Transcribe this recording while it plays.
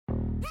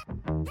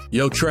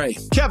Yo, Trey.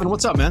 Kevin,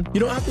 what's up, man? You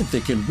know, I've been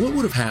thinking, what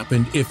would have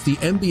happened if the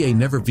NBA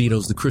never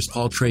vetoes the Chris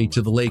Paul trade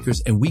to the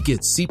Lakers and we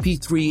get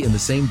CP3 in the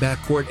same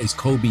backcourt as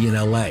Kobe in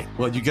LA?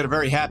 Well, you get a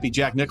very happy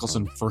Jack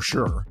Nicholson for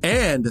sure.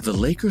 And the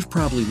Lakers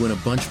probably win a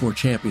bunch more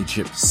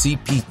championships.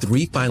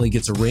 CP3 finally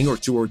gets a ring or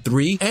two or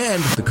three,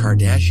 and the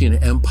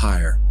Kardashian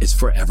empire is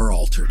forever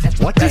altered.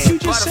 What did you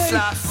just say?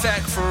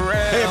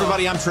 Hey,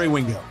 everybody, I'm Trey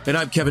Wingo. And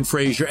I'm Kevin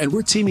Frazier, and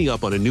we're teaming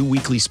up on a new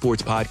weekly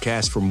sports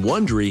podcast from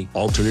Wondery,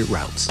 Alternate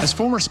Routes. As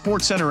former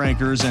Sports Center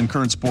anchors and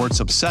current sports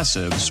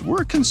obsessives,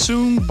 we're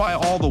consumed by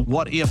all the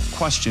what-if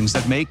questions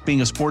that make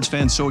being a sports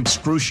fan so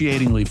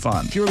excruciatingly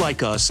fun. If you're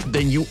like us,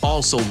 then you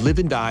also live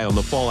and die on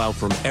the fallout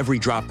from every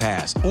drop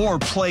pass. Or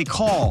play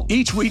call.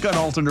 Each week on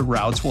Alternate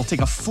Routes, we'll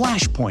take a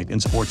flashpoint in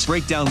sports,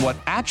 break down what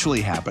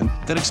actually happened,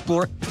 then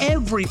explore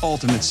every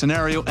alternate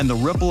scenario and the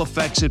ripple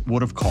effects it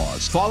would have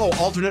caused. Follow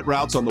Alternate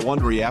Routes on the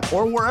Wondery app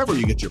or wherever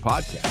you get your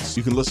podcasts.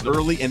 You can listen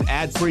early and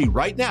ad-free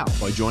right now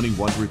by joining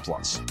Wondery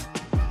Plus.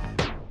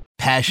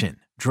 Passion,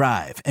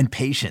 drive, and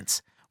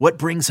patience. What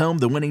brings home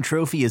the winning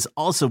trophy is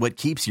also what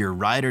keeps your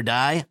ride or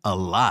die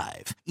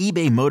alive.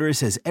 eBay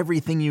Motors has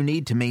everything you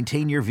need to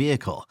maintain your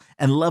vehicle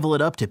and level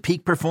it up to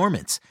peak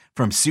performance,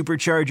 from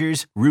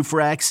superchargers, roof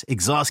racks,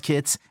 exhaust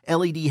kits,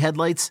 LED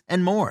headlights,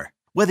 and more.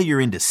 Whether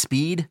you're into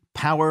speed,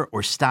 power,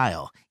 or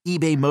style,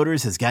 eBay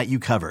Motors has got you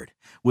covered.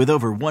 With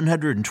over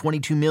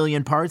 122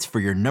 million parts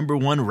for your number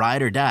one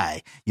ride or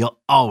die,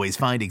 you'll always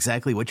find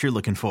exactly what you're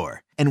looking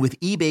for. And with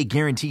eBay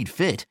Guaranteed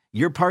Fit,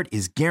 your part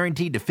is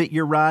guaranteed to fit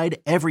your ride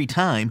every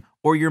time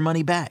or your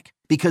money back.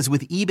 Because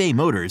with eBay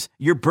Motors,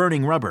 you're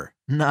burning rubber,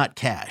 not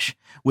cash.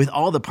 With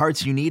all the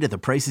parts you need at the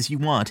prices you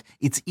want,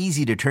 it's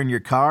easy to turn your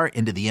car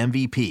into the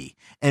MVP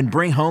and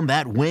bring home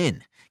that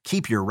win.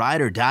 Keep your ride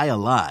or die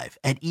alive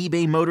at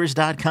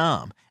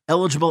ebaymotors.com.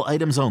 Eligible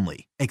items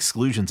only.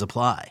 Exclusions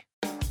apply.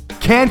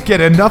 Can't get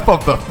enough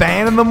of the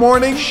Fan in the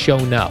morning?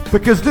 Shown up.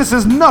 Because this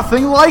is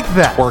nothing like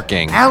that.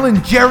 Working. Al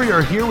and Jerry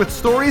are here with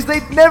stories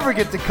they'd never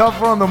get to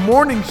cover on the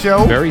morning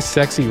show. Very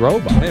sexy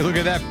robot. Hey, look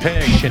at that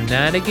pig.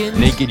 Shenanigans.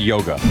 Naked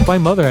yoga. My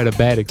mother had a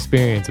bad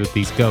experience with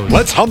these ghosts.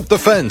 Let's hump the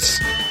fence.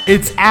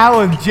 It's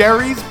Al and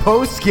Jerry's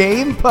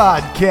post-game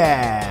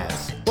podcast.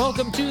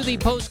 Welcome to the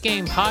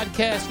post-game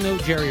podcast. No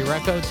Jerry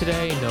Recco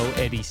today. No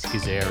Eddie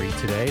Schizzeri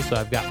today. So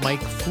I've got Mike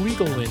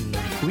Fliegelman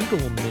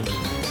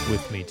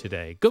with me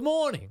today. Good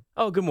morning.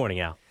 Oh, good morning,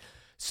 Al.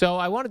 So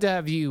I wanted to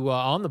have you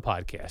on the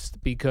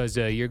podcast because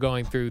you're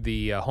going through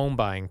the home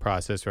buying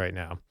process right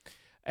now.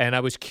 And I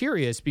was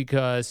curious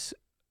because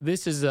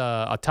this is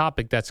a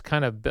topic that's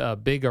kind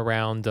of big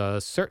around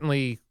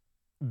certainly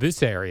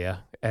this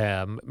area,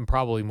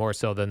 probably more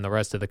so than the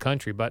rest of the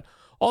country, but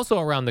also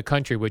around the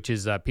country, which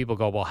is people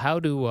go, well, how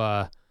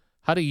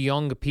do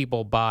young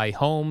people buy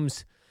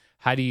homes?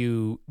 How do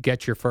you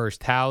get your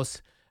first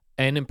house?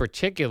 And in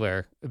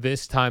particular,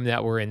 this time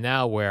that we're in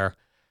now where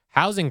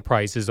housing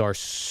prices are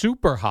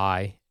super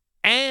high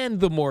and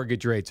the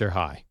mortgage rates are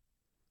high.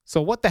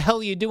 So what the hell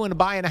are you doing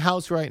buying a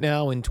house right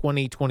now in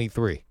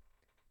 2023?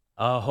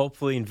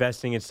 Hopefully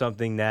investing in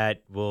something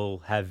that will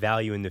have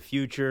value in the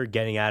future,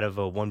 getting out of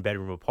a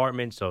one-bedroom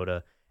apartment, so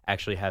to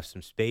actually have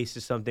some space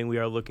is something we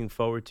are looking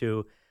forward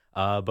to.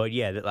 But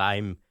yeah,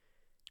 I'm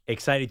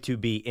excited to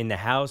be in the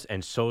house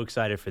and so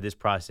excited for this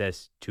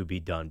process to be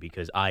done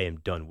because I am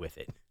done with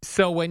it.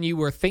 So when you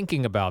were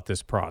thinking about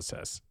this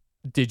process,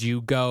 did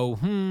you go,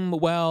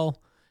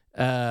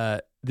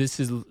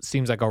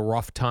 seems like a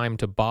rough time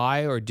to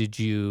buy, or did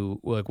you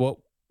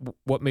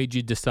what made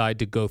you decide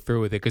to go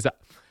through with it? Because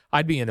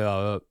I'd be in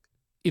I'm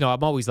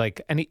always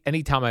like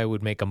anytime I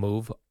would make a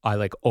move, I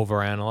like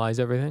overanalyze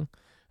everything,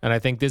 and I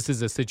think this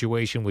is a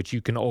situation which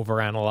you can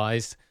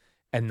overanalyze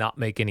and not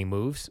make any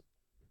moves.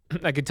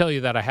 I can tell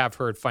you that I have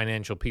heard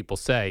financial people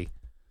say,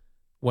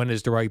 when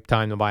is the right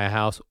time to buy a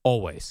house?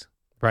 Always,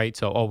 right?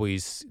 So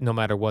always, no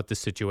matter what the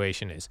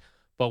situation is.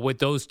 But with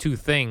those two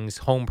things,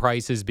 home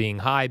prices being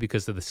high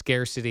because of the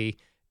scarcity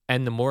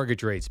and the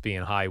mortgage rates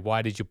being high,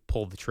 why did you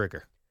pull the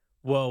trigger?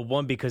 Well,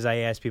 one, because I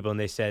asked people and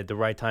they said the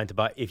right time to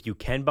buy, if you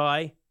can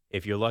buy,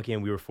 if you're lucky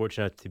and we were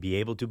fortunate to be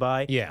able to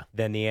buy,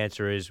 then the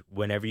answer is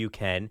whenever you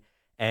can.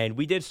 And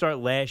we did start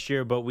last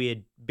year, but we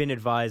had been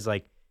advised,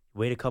 like,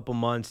 wait a couple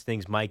months,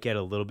 things might get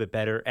a little bit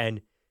better.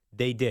 And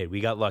they did. We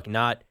got lucky.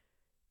 Not,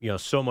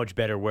 so much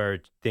better where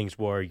things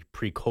were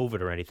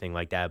pre-COVID or anything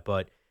like that,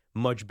 but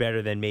much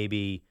better than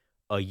maybe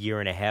a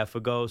year and a half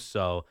ago.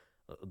 So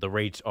the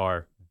rates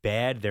are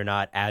bad. They're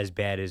not as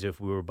bad as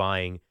if we were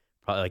buying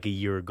probably like a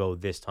year ago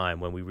this time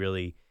when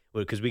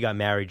because we got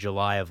married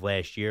July of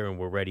last year and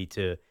we're ready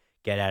to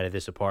get out of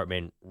this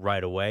apartment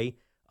right away.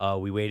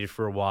 We waited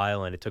for a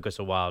while and it took us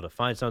a while to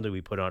find something.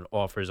 We put on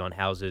offers on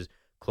houses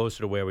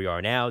closer to where we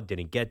are now,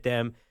 didn't get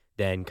them,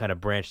 then kind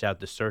of branched out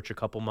the search a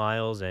couple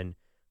miles and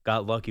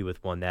got lucky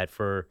with one that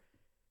for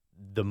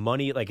the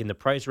money, like in the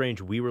price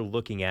range we were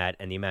looking at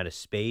and the amount of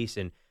space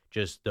and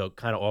just the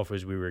kind of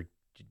offers we were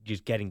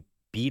just getting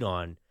beat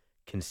on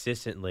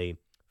consistently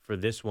for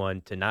this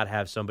one, to not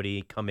have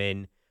somebody come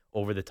in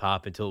over the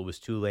top until it was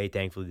too late.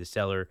 Thankfully, the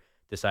seller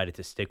decided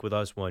to stick with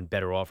us when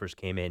better offers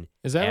came in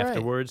Is that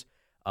afterwards.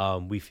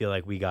 We feel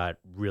like we got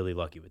really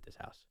lucky with this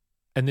house.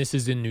 And this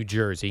is in New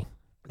Jersey.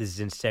 This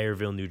is in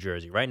Sayreville, New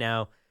Jersey. Right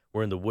now,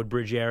 we're in the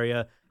Woodbridge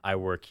area. I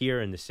work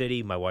here in the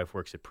city. My wife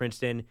works at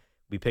Princeton.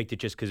 We picked it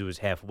just because it was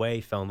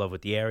halfway, fell in love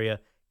with the area,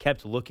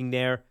 kept looking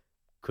there,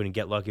 couldn't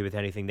get lucky with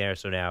anything there.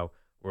 So now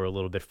we're a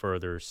little bit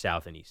further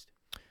south and east.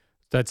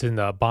 That's in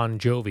the Bon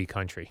Jovi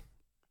country,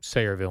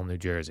 Sayreville, New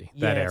Jersey.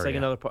 Yeah, that area. It's like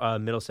another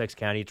Middlesex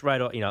County. It's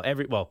right,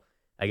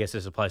 I guess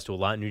this applies to a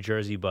lot in New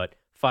Jersey, but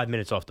 5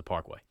 minutes off the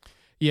Parkway.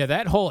 Yeah,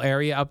 that whole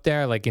area up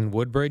there, like in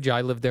Woodbridge,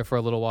 I lived there for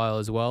a little while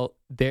as well.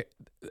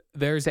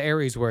 There's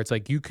areas where it's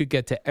like you could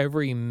get to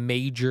every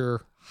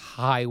major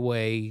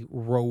highway,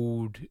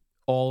 road,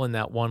 all in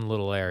that one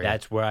little area.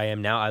 That's where I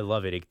am now. I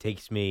love it. It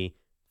takes me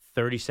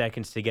 30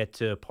 seconds to get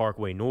to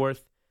Parkway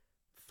North,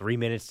 3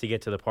 minutes to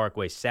get to the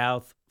Parkway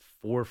South,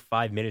 4 or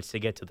 5 minutes to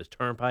get to the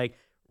Turnpike.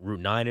 Route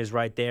 9 is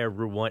right there.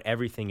 Route 1,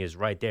 everything is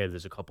right there.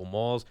 There's a couple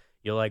malls.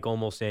 You're like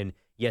almost in,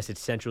 yes,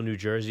 it's central New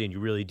Jersey, and you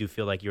really do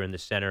feel like you're in the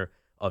center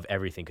of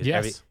everything because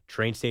every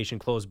train station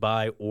close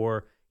by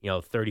or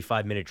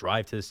 35-minute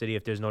drive to the city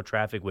if there's no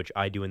traffic, which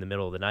I do in the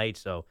middle of the night.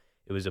 So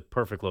it was a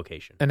perfect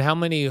location. And how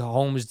many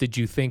homes did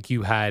you think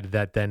you had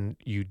that then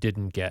you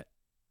didn't get?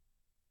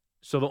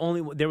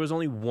 So there was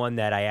only one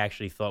that I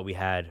actually thought we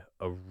had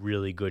a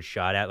really good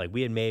shot at. Like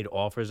we had made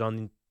offers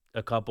on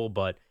a couple,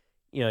 but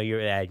you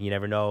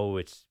never know.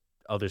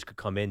 Others could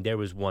come in. There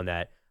was one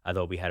that I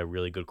thought we had a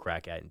really good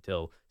crack at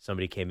until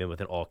somebody came in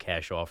with an all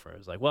cash offer. I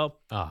was like, well,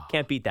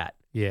 can't beat that.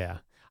 Yeah.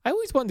 I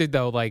always wondered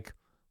though, like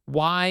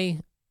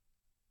why,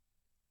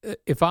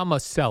 if I'm a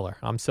seller,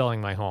 I'm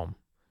selling my home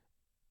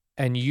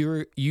and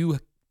you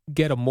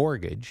get a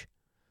mortgage,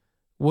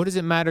 what does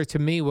it matter to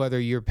me whether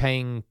you're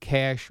paying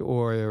cash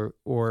or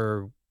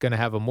going to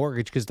have a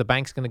mortgage because the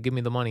bank's going to give me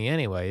the money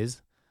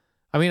anyways?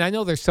 I mean, I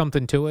know there's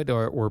something to it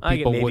or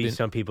people maybe wouldn't.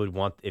 Some people would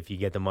want, if you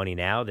get the money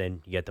now,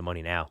 then you get the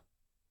money now.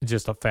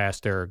 Just a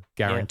faster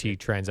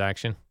guaranteed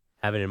transaction.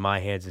 Have it in my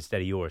hands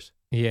instead of yours.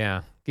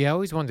 Yeah. Yeah, I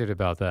always wondered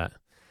about that.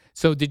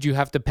 So did you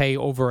have to pay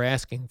over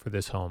asking for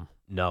this home?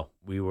 No,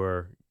 we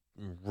were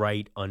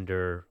right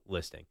under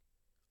listing.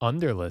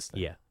 Under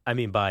listing? Yeah. I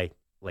mean, by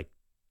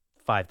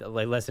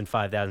less than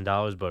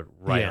 $5,000, but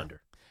right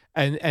under.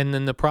 And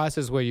then the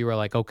process where you were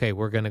like, okay,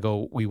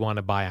 we want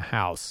to buy a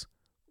house.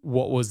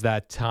 What was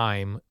that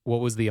time? What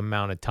was the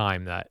amount of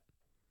time that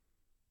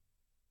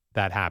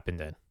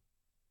happened in?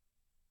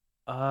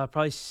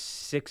 Probably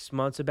 6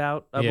 months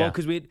about. Yeah. Well,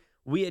 because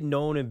we had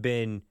known and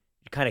been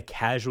kind of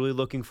casually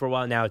looking for a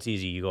while. Now it's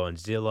easy. You go on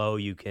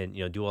Zillow, you can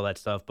do all that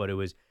stuff. But it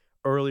was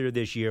earlier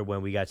this year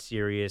when we got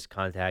serious,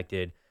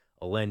 contacted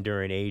a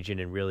lender, an agent,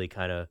 and really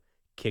kind of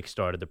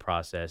kickstarted the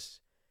process.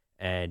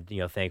 And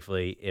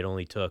thankfully, it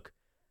only took.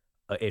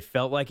 It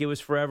felt like it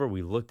was forever.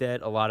 We looked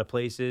at a lot of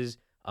places,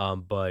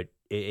 but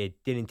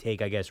it didn't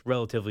take, I guess,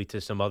 relatively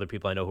to some other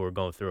people I know who are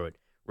going through it.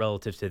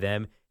 Relative to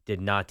them, did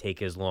not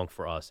take as long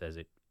for us as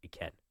it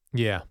can.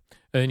 Yeah.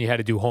 And then you had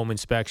to do home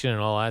inspection and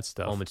all that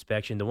stuff. Home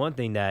inspection. The one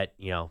thing that,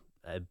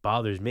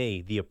 bothers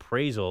me, the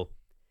appraisal,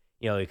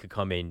 it could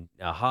come in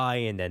high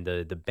and then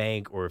the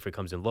bank, or if it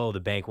comes in low,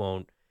 the bank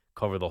won't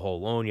cover the whole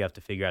loan. You have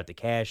to figure out the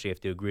cash. You have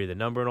to agree to the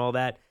number and all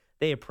that.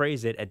 They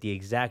appraise it at the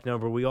exact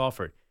number we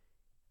offered.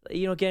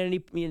 You don't get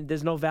any,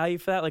 there's no value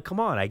for that. Like, come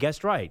on, I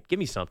guessed right. Give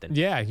me something.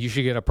 Yeah, you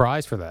should get a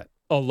prize for that.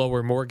 A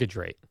lower mortgage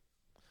rate.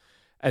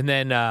 And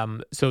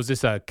then, so is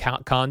this a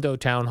condo,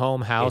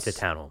 townhome, house? It's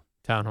a townhome.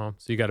 Townhome.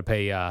 So you got to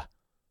pay,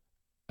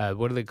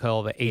 what do they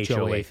call the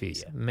HOA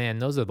fees? Yeah. Man,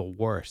 those are the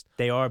worst.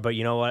 They are, but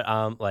you know what?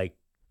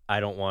 I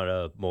don't want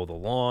to mow the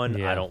lawn.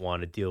 Yeah. I don't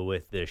want to deal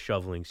with the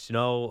shoveling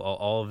snow,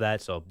 all of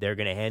that. So if they're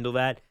going to handle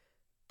that,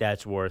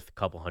 that's worth a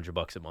couple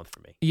 $100 a month for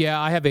me. Yeah,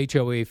 I have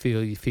HOA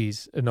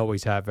fees and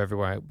always have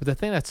everywhere. But the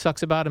thing that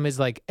sucks about them is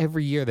like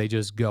every year they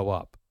just go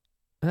up.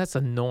 And that's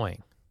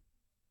annoying.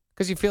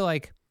 Because you feel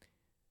like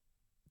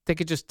they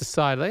could just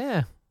decide, like,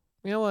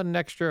 you know what, an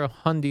extra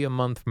 $100 a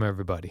month from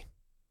everybody.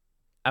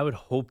 I would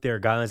hope there are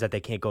guidelines that they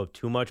can't go up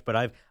too much, but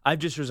I've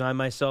just resigned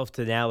myself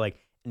to now, like,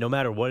 no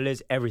matter what it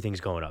is,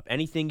 everything's going up.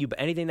 Anything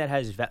that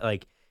has,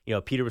 like,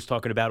 Peter was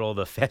talking about all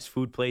the fast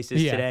food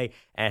places today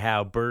and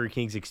how Burger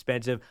King's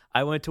expensive.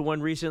 I went to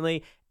one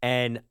recently,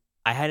 and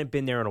I hadn't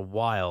been there in a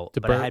while,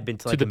 but I had been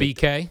to like the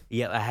BK?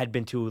 Yeah, I had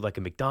been to like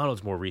a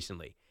McDonald's more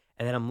recently.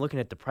 And then I'm looking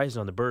at the prices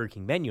on the Burger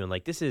King menu, and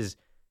like, this is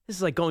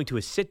like going to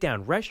a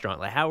sit-down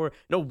restaurant. Like,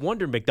 no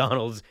wonder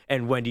McDonald's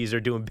and Wendy's are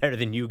doing better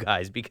than you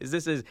guys,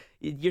 because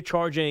you're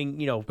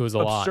charging,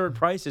 absurd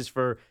prices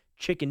for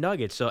chicken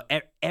nuggets. So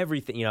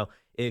everything,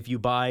 if you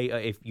buy,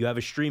 if you have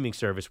a streaming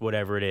service,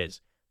 whatever it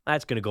is,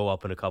 that's going to go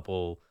up in a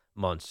couple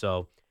months.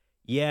 So,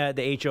 yeah,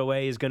 the HOA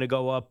is going to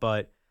go up,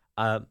 but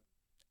I'm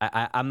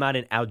not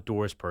an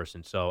outdoors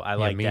person, so I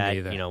like that.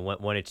 Neither.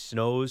 When it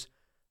snows,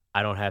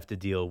 I don't have to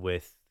deal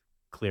with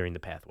clearing the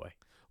pathway.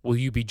 Will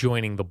you be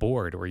joining the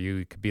board, or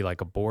you could be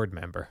like a board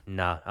member?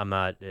 Nah, I'm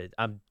not.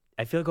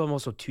 I feel like I'm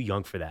also too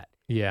young for that.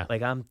 Yeah,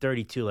 like I'm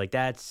 32. Like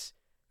that's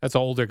an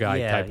older guy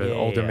type of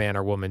older man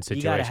or woman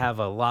situation. You got to have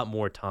a lot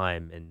more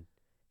time,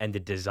 and the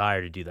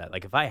desire to do that.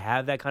 Like if I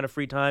have that kind of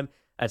free time,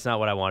 that's not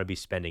what I want to be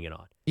spending it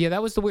on. Yeah,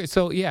 that was the weird.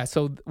 So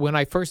when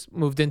I first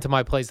moved into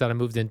my place that I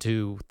moved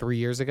into 3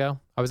 years ago,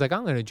 I was like,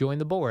 I'm going to join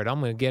the board. I'm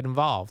going to get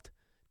involved.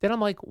 Then I'm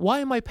like,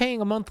 why am I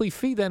paying a monthly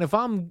fee then if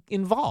I'm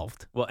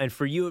involved? Well, and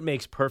for you, it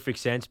makes perfect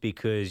sense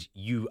because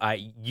you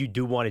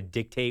do want to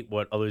dictate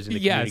what others in the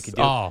community can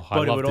do. Oh, but I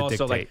love it would to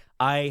also dictate.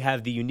 I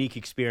have the unique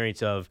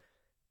experience of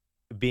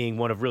being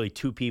one of really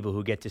two people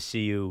who get to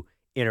see you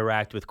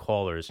interact with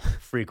callers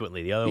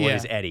frequently. The other one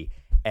is Eddie.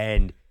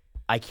 And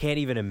I can't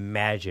even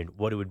imagine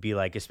what it would be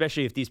like,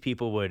 especially if these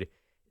people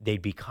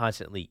they'd be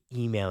constantly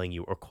emailing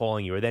you or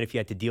calling you, or then if you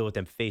had to deal with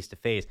them face to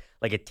face,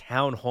 like a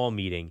town hall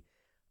meeting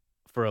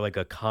for like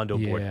a condo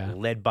board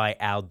led by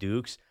Al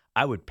Dukes.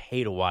 I would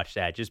pay to watch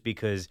that just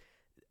because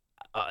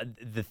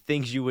the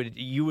things you would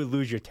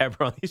lose your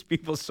temper on these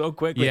people so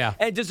quickly,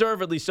 and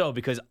deservedly so,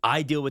 because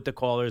I deal with the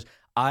callers.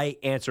 I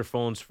answer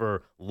phones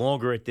for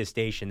longer at this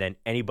station than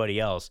anybody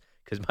else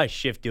because my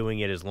shift doing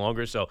it is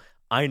longer. So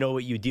I know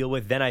what you deal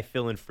with. Then I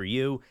fill in for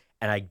you,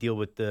 and I deal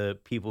with the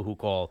people who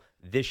call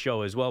this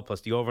show as well,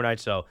 plus the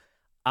overnight. So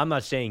I'm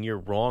not saying you're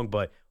wrong,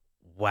 but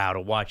wow, to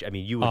watch. I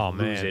mean, you would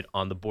lose it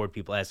on the board.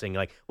 People asking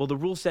like, well, the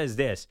rule says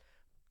this,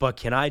 but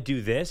can I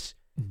do this?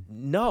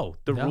 No,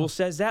 the rule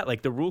says that.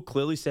 Like the rule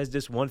clearly says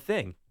this one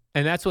thing.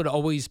 And that's what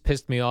always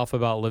pissed me off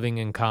about living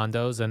in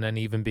condos and then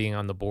even being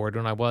on the board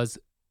when I was.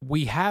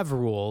 We have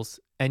rules,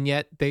 and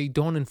yet they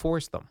don't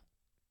enforce them.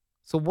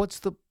 So what's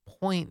the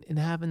point in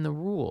having the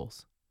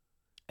rules?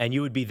 And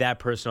you would be that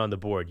person on the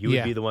board. You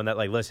would be the one that,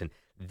 like, listen,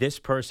 this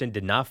person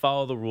did not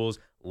follow the rules.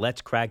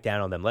 Let's crack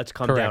down on them. Let's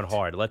come down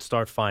hard. Let's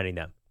start finding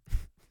them.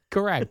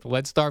 Correct.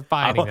 Let's start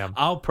finding them.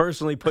 I'll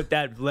personally put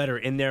that letter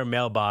in their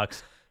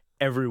mailbox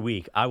every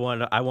week. I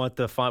want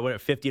the fine,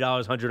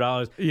 $50,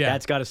 $100. Yeah.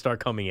 That's got to start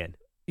coming in.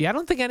 Yeah, I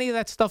don't think any of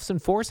that stuff's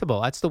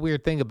enforceable. That's the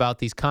weird thing about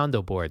these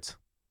condo boards.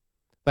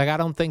 Like, I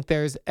don't think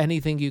there's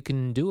anything you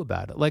can do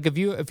about it. Like, if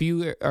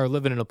you are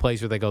living in a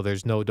place where they go,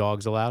 there's no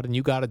dogs allowed, and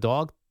you got a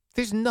dog,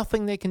 there's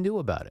nothing they can do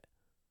about it.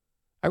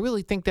 I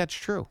really think that's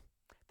true.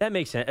 That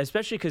makes sense,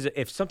 especially because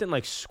if something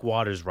like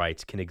squatters'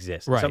 rights can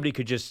exist, right. Somebody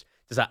could just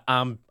decide,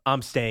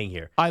 I'm staying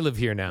here. I live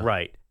here now.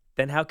 Right.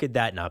 Then how could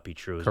that not be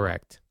true?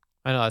 Correct.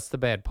 I know, that's the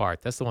bad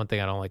part. That's the one thing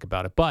I don't like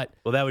about it. But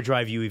well, that would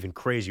drive you even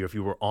crazier if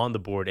you were on the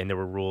board and there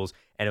were rules,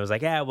 and it was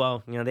like,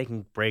 they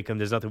can break them.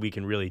 There's nothing we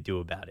can really do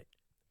about it.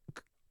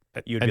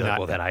 You'd be like,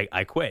 well, then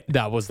I quit.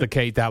 That was the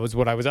case. That was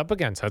what I was up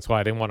against. That's why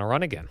I didn't want to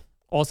run again.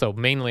 Also,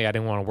 mainly, I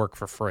didn't want to work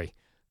for free.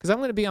 Because I'm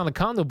going to be on the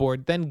condo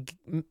board, then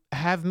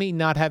have me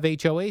not have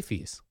HOA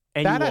fees.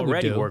 And that you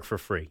already work for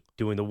free,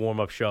 doing the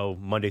warm-up show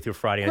Monday through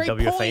Friday on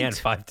WFAN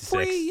 5 to 6.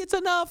 Free, it's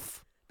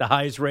enough. The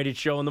highest-rated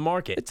show in the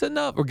market. It's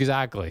enough.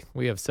 Exactly.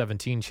 We have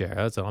 17 share.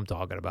 That's what I'm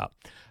talking about.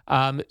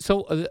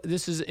 So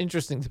this is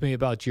interesting to me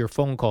about your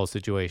phone call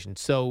situation.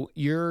 So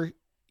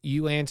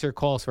you answer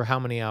calls for how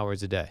many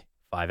hours a day?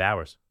 5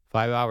 hours.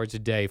 5 hours a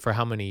day for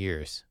how many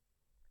years?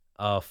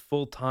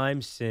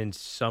 Full-time since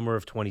summer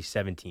of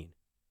 2017.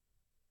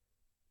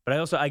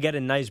 But I get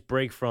a nice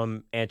break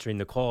from answering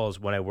the calls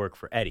when I work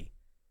for Eddie.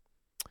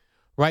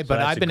 Right, so but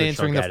I've been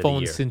answering the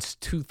phone since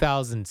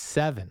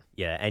 2007.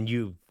 Yeah, and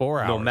you, 4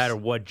 hours. No matter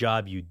what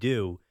job you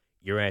do,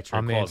 you're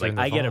answering calls. Like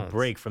I get a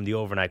break from the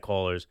overnight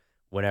callers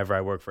whenever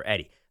I work for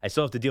Eddie. I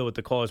still have to deal with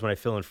the callers when I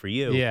fill in for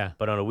you. Yeah.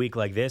 But on a week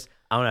like this,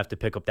 I don't have to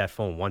pick up that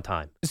phone one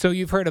time. So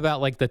you've heard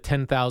about like the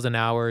 10,000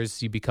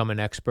 hours you become an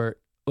expert?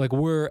 Like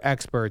we're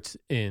experts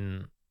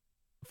in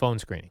phone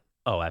screening.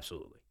 Oh,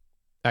 absolutely.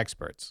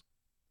 Experts.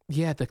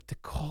 Yeah, the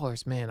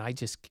callers, man, I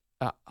just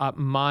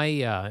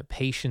my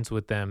patience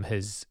with them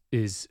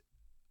is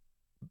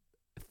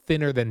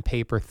thinner than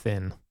paper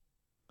thin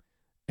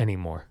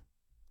anymore.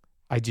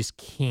 I just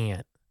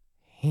can't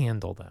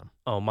handle them.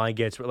 Oh, mine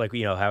gets like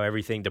how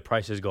everything, the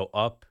prices go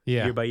up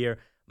year by year.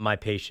 My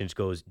patience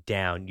goes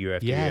down year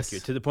after year after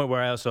year, to the point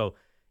where I also,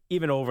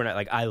 even overnight,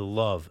 like I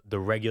love the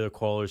regular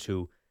callers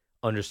who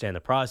understand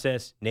the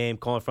process, name,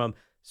 calling from,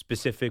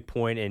 specific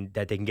point, and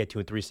that they can get to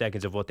in 3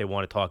 seconds of what they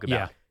want to talk about.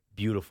 Yeah.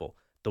 Beautiful.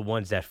 The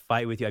ones that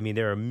fight with you, I mean,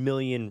 there are a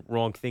million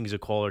wrong things a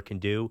caller can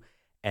do,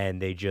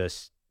 and they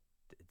just,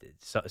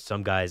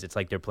 some guys, it's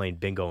like they're playing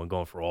bingo and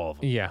going for all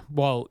of them. Yeah.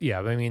 Well, yeah.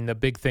 I mean, the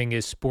big thing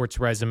is sports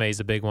resume is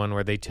a big one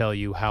where they tell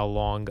you how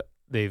long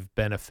they've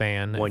been a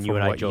fan. One you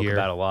and I joke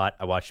about a lot.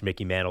 I watched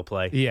Mickey Mantle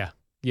play. Yeah.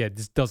 Yeah.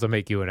 This doesn't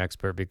make you an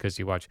expert because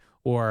you watch.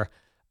 Or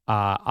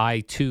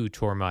I, too,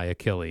 tore my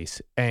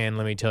Achilles. And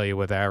let me tell you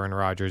what Aaron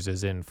Rodgers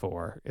is in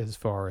for as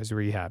far as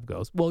rehab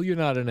goes. Well, you're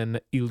not an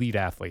elite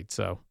athlete,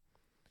 so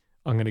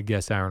I'm going to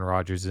guess Aaron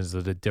Rodgers is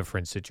in a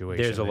different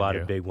situation. There's a lot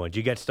of big ones.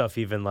 You get stuff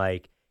even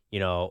like,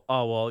 I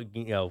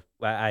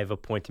have a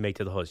point to make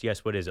to the host.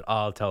 Yes, what is it?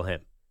 I'll tell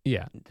him.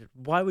 Yeah.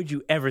 Why would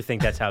you ever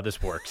think that's how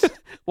this works?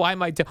 Why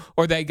am I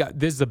or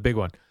this is a big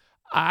one.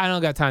 I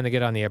don't got time to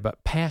get on the air,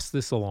 but pass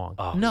this along.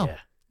 Oh, no, yeah.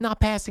 Not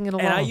passing it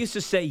along. And I used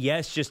to say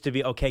yes just to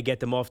be, okay,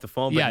 get them off the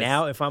phone. But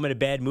now if I'm in a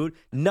bad mood,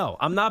 no,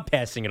 I'm not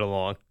passing it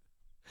along.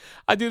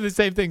 I do the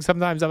same thing.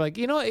 Sometimes I'm like,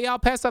 I'll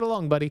pass that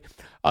along, buddy.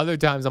 Other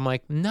times I'm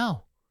like,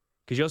 no.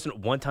 Because you also,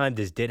 one time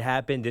this did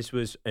happen. This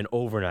was an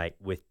overnight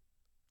with,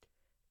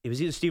 it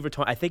was either Steve or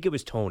Tony. I think it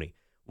was Tony.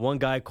 One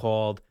guy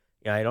called,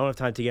 I don't have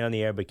time to get on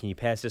the air, but can you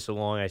pass this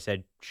along? I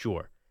said,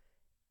 sure.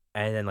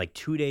 And then like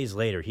 2 days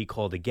later, he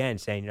called again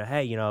saying,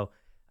 hey,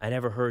 I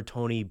never heard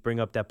Tony bring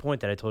up that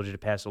point that I told you to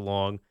pass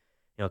along,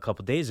 a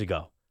couple days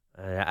ago.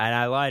 And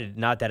I lied.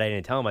 Not that I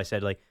didn't tell him. I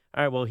said, all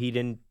right, well, he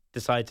didn't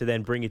decide to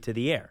then bring it to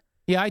the air.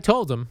 Yeah, I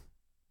told him.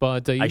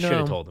 But I should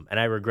have told him, and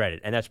I regret it.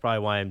 And that's probably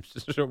why I'm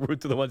so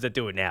rude to the ones that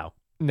do it now.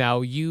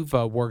 Now, you've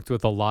worked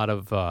with a lot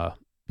of,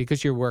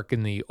 because you're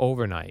working the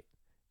overnight,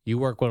 you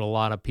work with a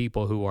lot of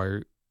people who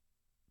are,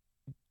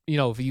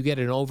 if you get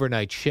an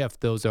overnight shift,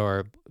 those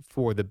are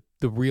for the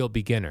real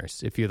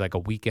beginners. If you're like a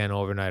weekend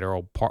overnight or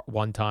a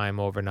one-time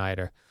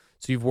overnighter.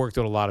 So you've worked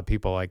with a lot of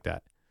people like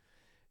that.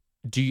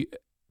 Do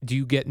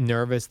you get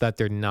nervous that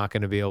they're not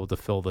going to be able to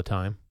fill the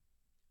time?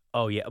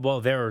 Oh, yeah.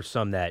 Well, there are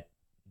some that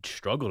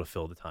struggle to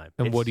fill the time.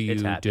 And what do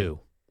you do?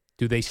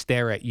 Do they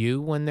stare at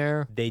you when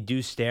they're... They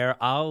do stare.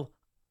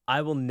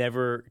 I will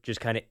never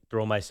just kind of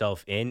throw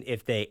myself in.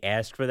 If they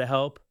ask for the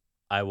help,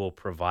 I will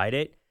provide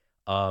it.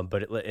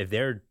 But if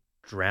they're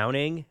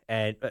drowning,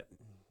 and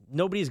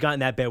nobody's gotten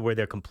that bad where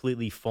they're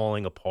completely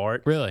falling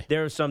apart. Really?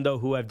 There are some, though,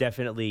 who have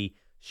definitely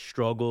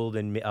struggled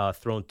and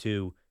thrown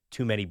to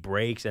too many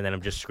breaks, and then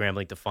I'm just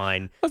scrambling to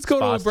find Let's go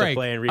spots to a break. To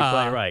play and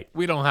replay. Right.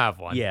 We don't have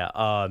one.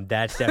 Yeah,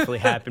 that's definitely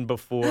happened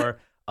before.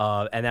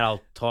 And then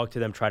I'll talk to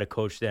them, try to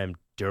coach them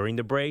during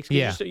the breaks.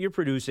 Yeah. You're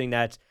producing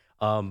that.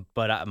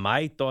 But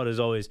my thought is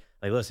always,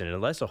 listen,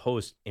 unless a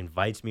host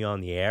invites me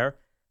on the air,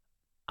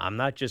 I'm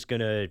not just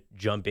going to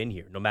jump in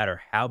here, no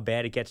matter how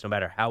bad it gets, no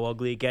matter how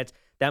ugly it gets.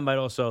 That might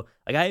also,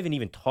 I haven't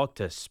even talked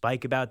to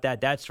Spike about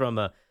that. That's from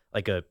a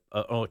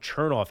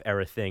Chernoff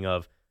era thing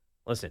of,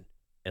 listen,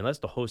 unless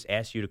the host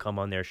asks you to come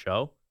on their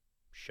show,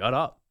 shut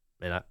up.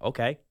 And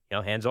okay,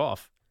 hands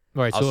off.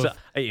 Right. So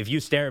if you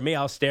stare at me,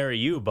 I'll stare at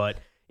you. But,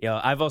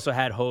 I've also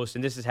had hosts,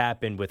 and this has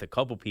happened with a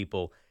couple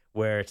people,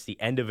 where it's the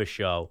end of a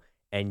show,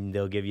 and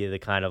they'll give you the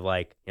kind of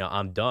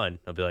I'm done.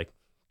 I'll be like,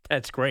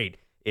 that's great.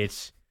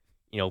 It's,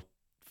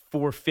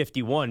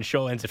 4:51,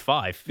 show ends at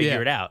 5.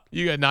 Figure it out.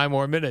 You got 9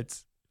 more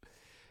minutes.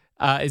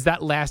 Is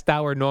that last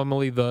hour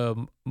normally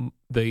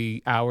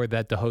the hour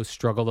that the hosts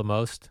struggle the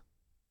most?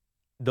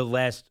 The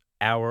last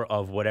hour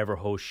of whatever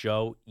host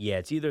show, yeah,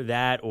 it's either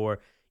that or,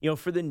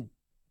 for the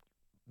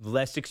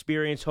less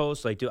experienced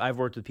hosts, I've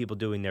worked with people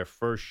doing their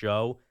first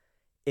show.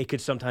 It could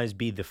sometimes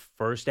be the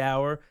first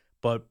hour,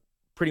 but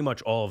pretty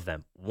much all of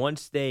them.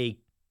 Once they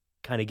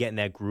kind of get in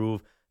that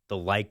groove, the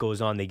light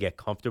goes on, they get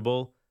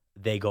comfortable,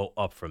 they go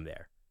up from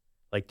there.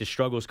 The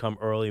struggles come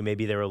early.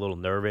 Maybe they're a little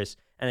nervous,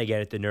 and I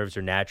get it. The nerves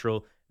are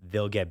natural.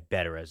 They'll get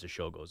better as the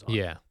show goes on.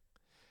 Yeah.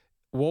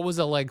 What was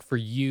it like for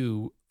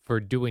you for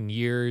doing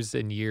years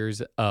and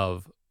years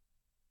of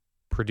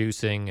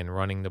producing and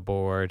running the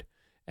board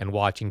and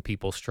watching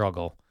people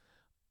struggle,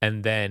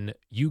 and then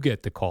you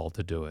get the call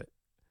to do it?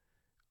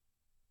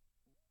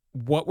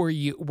 What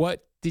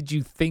did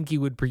you think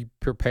you would be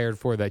prepared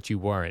for that you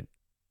weren't?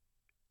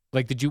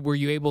 Were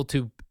you able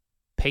to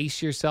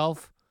pace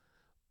yourself,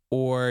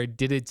 or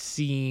did it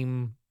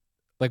seem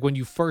like when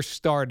you first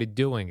started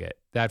doing it,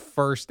 that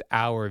first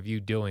hour of you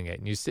doing it,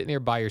 and you're sitting there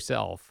by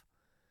yourself,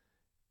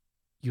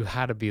 you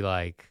had to be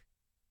like,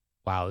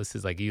 wow, this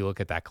is you look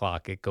at that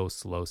clock, it goes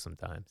slow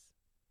sometimes.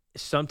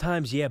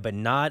 Sometimes, yeah, but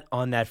not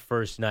on that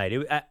first night.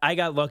 I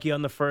got lucky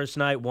on the first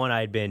night. One,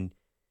 I'd been,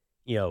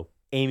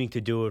 aiming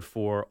to do it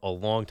for a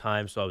long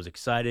time, so I was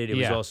excited.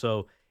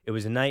 It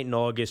was a night in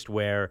August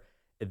where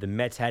the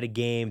Mets had a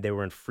game. They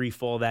were in free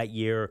fall that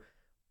year.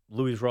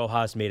 Luis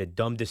Rojas made a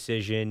dumb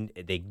decision.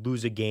 They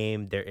lose a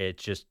game. They're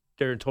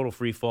in total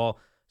free fall.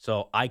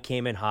 So I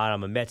came in hot.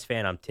 I'm a Mets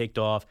fan. I'm ticked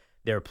off.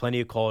 There are plenty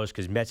of callers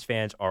because Mets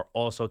fans are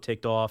also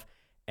ticked off.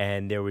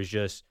 And there was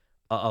just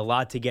a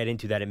lot to get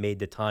into that it made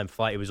the time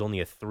fly. It was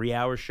only a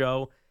 3-hour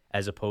show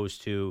as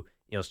opposed to,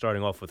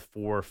 starting off with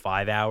 4 or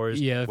 5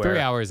 hours. Yeah, 3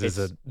 hours is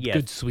a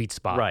good sweet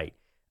spot. Right.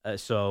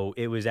 So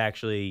it was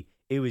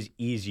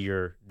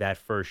easier that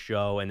first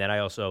show. And then I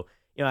also,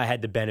 I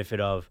had the benefit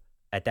of,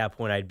 at that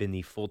point, I'd been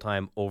the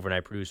full-time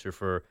overnight producer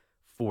for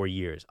 4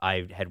 years.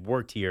 I had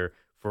worked here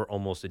for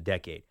almost a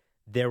decade.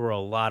 There were a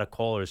lot of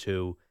callers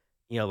who,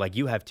 like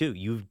you have too,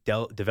 you've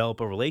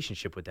developed a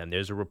relationship with them.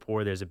 There's a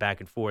rapport, there's a back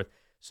and forth.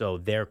 So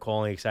they're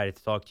calling, excited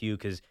to talk to you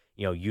because,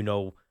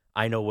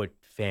 I know what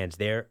fans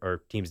there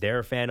or teams they're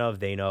a fan of.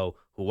 They know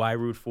who I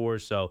root for.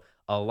 So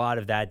a lot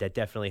of that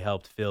definitely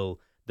helped fill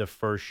the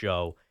first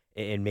show,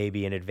 and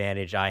maybe an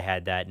advantage I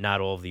had that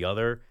not all of the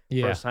other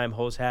first-time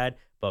hosts had,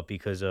 but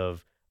because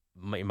of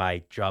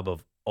my job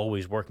of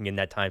always working in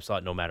that time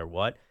slot no matter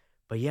what.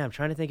 But yeah, I'm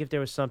trying to think if there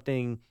was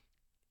something.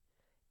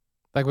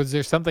 Was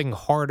there something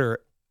harder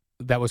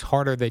that was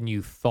harder than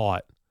you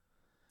thought,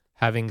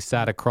 having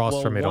sat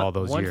across from it all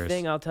those years? One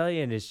thing I'll tell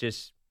you, and it's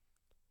just.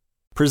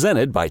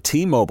 Presented by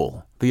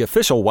T-Mobile, the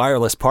official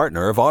wireless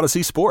partner of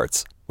Odyssey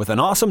Sports. With an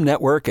awesome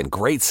network and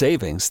great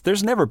savings,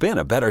 there's never been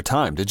a better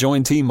time to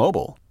join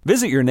T-Mobile.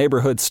 Visit your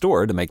neighborhood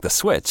store to make the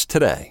switch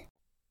today.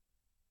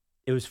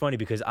 it was funny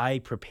because I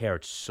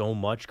prepared so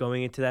much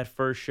going into that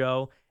first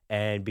show,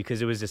 and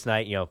because it was this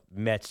night,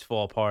 Mets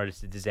fall apart,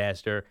 it's a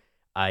disaster.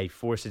 I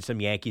forced in some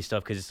Yankee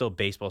stuff because it's still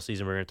baseball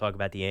season. We're going to talk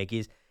about the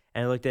Yankees.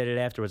 And I looked at it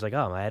afterwards like,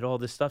 I had all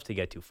this stuff to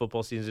get to.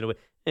 Football season's in a way.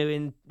 I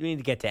mean, we need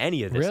to get to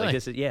any of this. Really? Like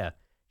this is,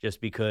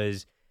 just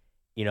because,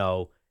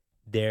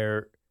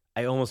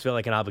 I almost feel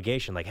like an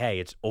obligation. Like, hey,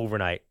 it's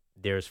overnight.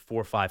 There's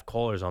 4 or 5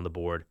 callers on the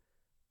board.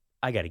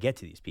 I got to get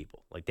to these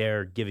people. Like,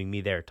 they're giving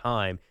me their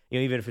time.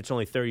 Even if it's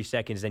only 30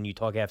 seconds, then you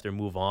talk after and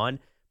move on.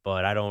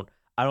 But I don't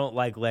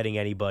like letting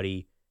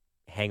anybody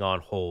hang on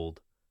hold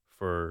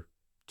for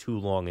too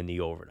long in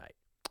the overnight.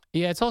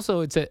 Yeah,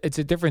 it's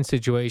a different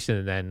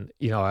situation than,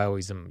 I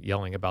always am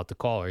yelling about the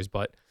callers,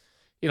 but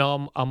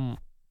I'm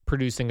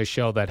producing a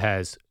show that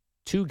has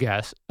 2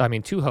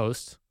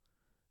 hosts.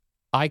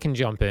 I can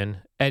jump in,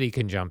 Eddie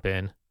can jump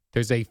in.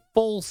 There's a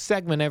full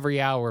segment every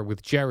hour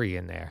with Jerry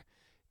in there.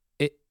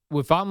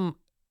 If I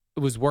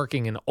was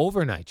working an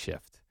overnight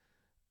shift,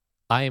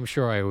 I am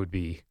sure I would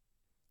be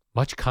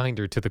much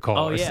kinder to the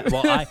callers. Oh,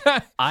 yeah.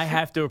 Well, I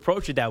have to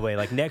approach it that way.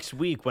 Like next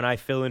week when I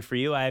fill in for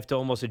you, I have to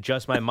almost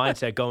adjust my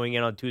mindset going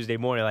in on Tuesday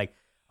morning. Like,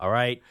 all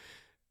right,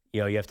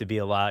 you have to be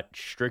a lot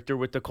stricter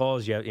with the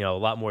calls. You have, a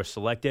lot more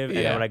selective. And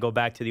then when I go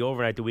back to the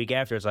overnight the week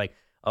after, it's like,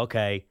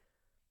 okay,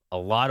 a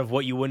lot of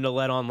what you wouldn't have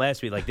let on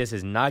last week. Like this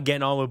is not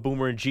getting on with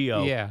Boomer and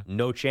Gio. Yeah.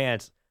 No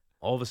chance.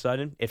 All of a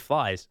sudden, it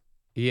flies.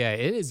 Yeah,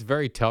 it is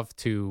very tough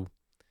to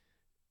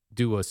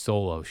do a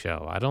solo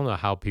show. I don't know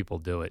how people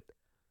do it.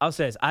 I'll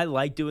say this. I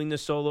like doing the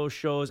solo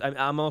shows.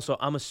 I'm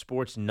a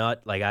sports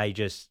nut. Like I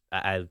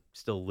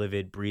still live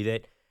it, breathe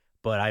it.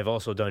 But I've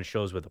also done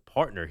shows with a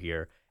partner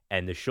here,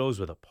 and the shows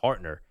with a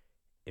partner,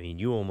 I mean,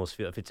 you almost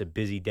feel if it's a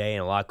busy day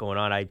and a lot going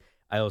on. I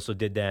also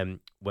did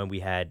them when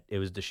it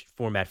was the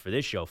format for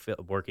this show,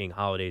 working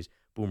holidays,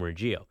 Boomer and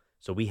Gio.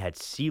 So we had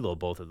CeeLo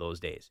both of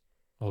those days.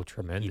 Oh,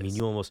 tremendous. I mean,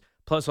 you almost,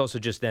 plus also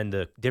just then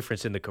the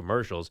difference in the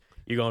commercials.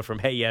 You're going from,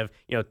 hey, you have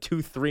 2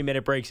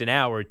 3-minute breaks an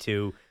hour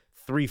to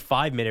 3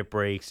 5-minute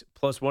breaks,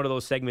 plus one of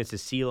those segments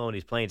is CeeLo and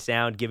he's playing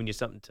sound, giving you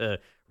something to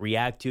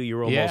react to.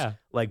 You're almost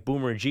like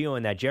Boomer and Gio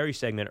in that Jerry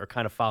segment are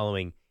kind of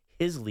following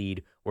his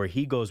lead where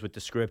he goes with the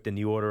script and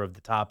the order of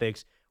the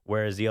topics,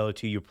 whereas the other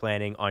two you're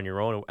planning on your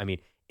own. I mean,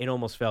 it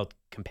almost felt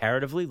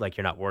comparatively like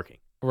you're not working.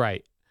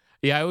 Right.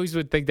 Yeah, I always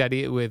would think that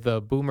with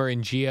Boomer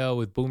and Gio,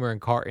 with Boomer and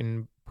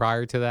Carton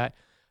prior to that,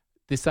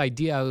 this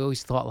idea, I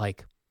always thought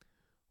like,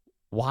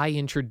 why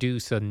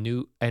introduce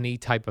any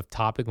type of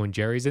topic when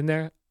Jerry's in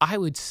there? I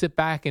would sit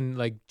back and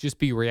like just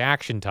be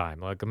reaction time.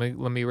 Like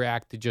let me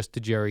react to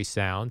Jerry's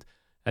sound,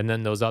 and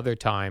then those other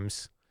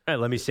times. All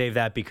right, let me save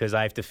that because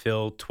I have to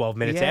fill 12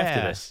 minutes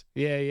after this.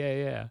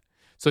 Yeah.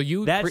 So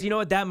that's you know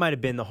what, that might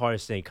have been the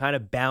hardest thing, kind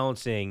of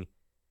balancing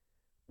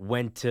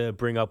when to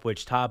bring up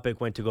which topic,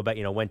 when to go back,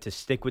 when to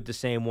stick with the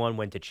same one,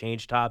 when to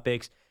change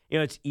topics.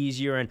 It's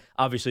easier, and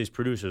obviously as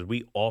producers,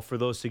 we offer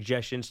those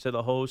suggestions to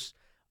the hosts.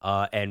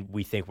 And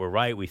we think we're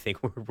right. We think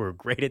we're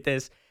great at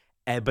this.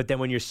 But then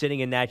when you're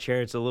sitting in that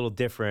chair, it's a little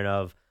different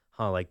of,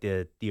 like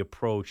the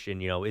approach.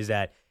 And, is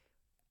that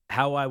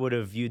how I would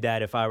have viewed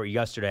that if I were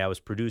yesterday, I was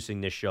producing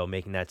this show,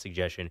 making that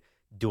suggestion.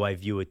 Do I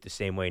view it the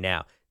same way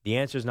now? The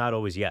answer is not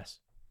always yes.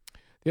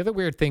 The other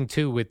weird thing,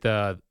 too, with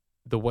the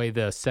way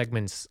the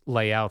segments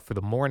lay out for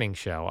the morning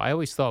show, I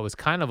always thought was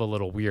kind of a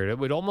little weird. It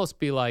would almost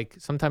be like,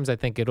 sometimes I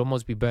think it'd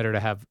almost be better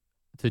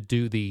to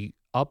do the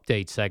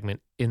update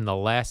segment in the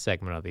last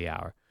segment of the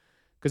hour.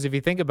 Because if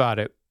you think about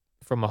it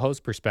from a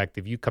host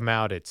perspective, you come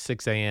out at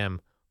 6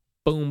 a.m.,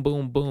 boom,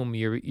 boom, boom,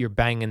 you're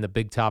banging the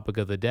big topic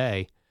of the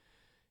day,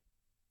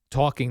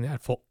 talking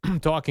that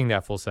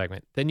full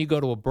segment. Then you go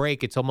to a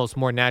break. It's almost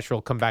more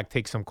natural. Come back,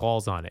 take some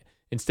calls on it.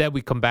 Instead,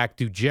 we come back,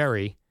 do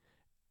Jerry,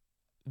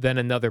 then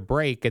another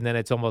break, and then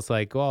it's almost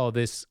like,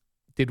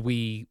 did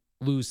we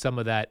lose some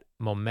of that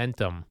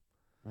momentum?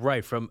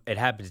 Right. It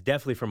happens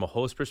definitely from a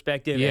host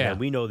perspective. Yeah. And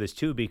we know this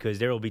too because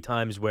there will be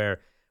times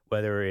where,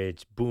 whether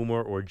it's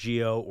Boomer or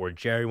Gio or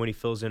Jerry when he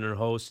fills in and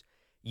hosts,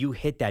 you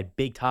hit that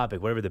big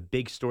topic, whatever the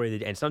big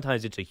story, and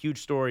sometimes it's a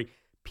huge story,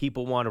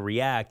 people want to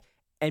react,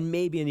 and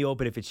maybe in the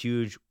open, if it's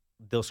huge,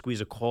 they'll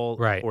squeeze a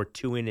call or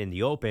two in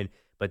the open,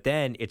 but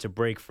then it's a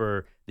break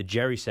for the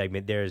Jerry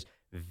segment. There's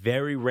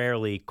very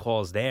rarely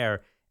calls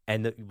there,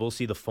 and we'll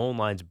see the phone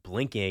lines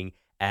blinking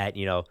at,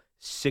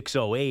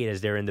 6:08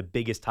 as they're in the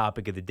biggest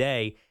topic of the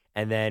day,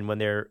 and then when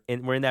we're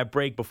in that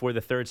break before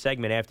the third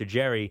segment after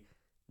Jerry,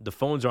 the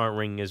phones aren't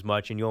ringing as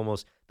much, and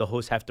the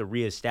hosts have to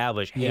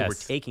reestablish, hey, we're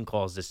taking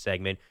calls this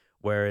segment.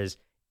 Whereas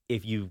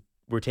if you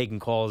were taking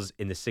calls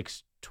in the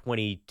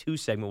 6:22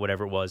 segment,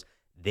 whatever it was,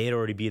 they'd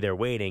already be there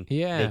waiting.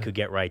 Yeah. They could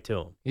get right to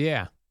them.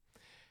 Yeah.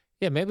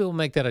 Yeah, maybe we'll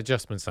make that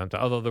adjustment sometime.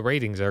 Although the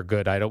ratings are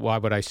good, why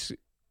would I?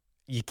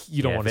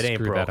 You don't want to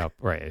screw that up.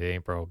 Right, it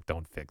ain't broke,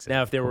 don't fix it.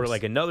 Now, if there were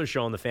like another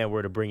show on the Fan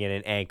were to bring in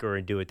an anchor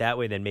and do it that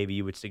way, then maybe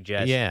you would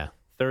suggest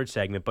third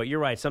segment. But you're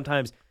right.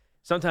 Sometimes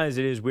it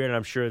is weird, and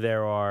I'm sure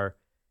there are.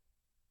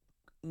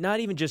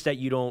 Not even just that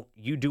you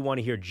do want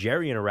to hear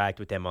Jerry interact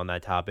with them on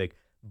that topic,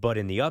 but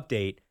in the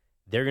update,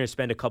 they're going to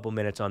spend a couple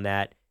minutes on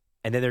that.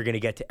 And then they're going to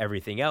get to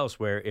everything else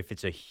where if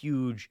it's a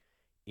huge,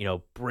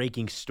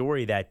 breaking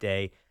story that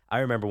day. I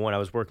remember when I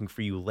was working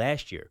for you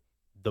last year,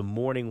 the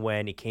morning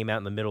when it came out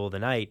in the middle of the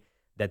night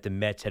that the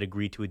Mets had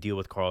agreed to a deal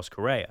with Carlos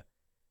Correa.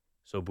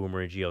 So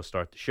Boomer and Gio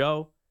start the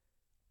show.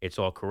 It's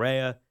all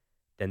Correa.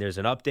 Then there's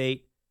an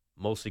update,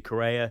 mostly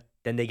Correa.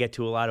 Then they get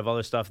to a lot of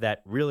other stuff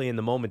that really in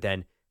the moment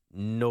then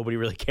nobody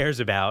really cares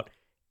about.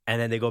 And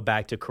then they go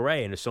back to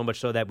Correa. And it's so much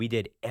so that we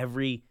did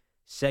every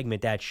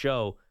segment that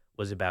show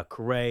was about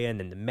Correa and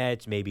then the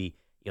Mets, maybe,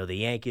 the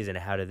Yankees and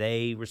how do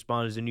they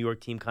respond as a New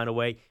York team kind of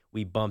way.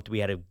 We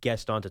had a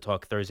guest on to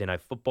talk Thursday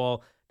Night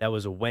Football. That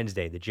was a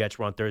Wednesday. The Jets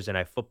were on Thursday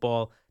Night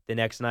Football the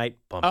next night.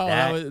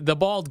 That was the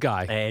bald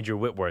guy. Andrew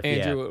Whitworth.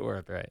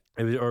 Whitworth, right.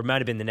 It might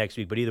have been the next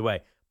week, but either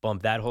way,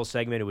 bumped that whole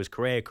segment. It was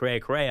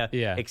Correa.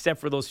 Yeah. Except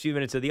for those few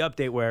minutes of the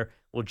update where,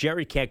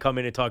 Jerry can't come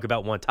in and talk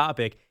about one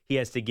topic. He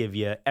has to give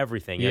you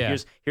everything. Yeah.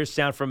 Here's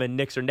sound from a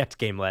Knicks or Nets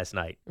game last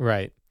night.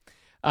 Right.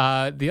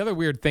 The other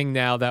weird thing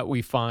now that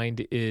we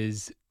find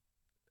is,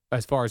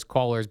 as far as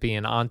callers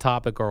being on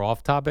topic or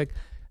off topic,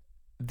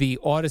 the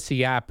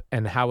Odyssey app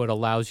and how it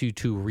allows you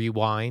to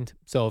rewind.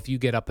 So if you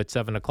get up at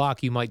 7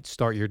 o'clock, you might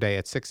start your day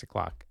at 6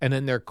 o'clock. And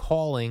then they're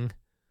calling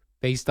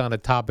based on a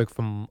topic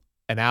from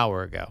an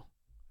hour ago.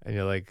 And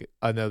you're like,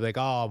 and they're like,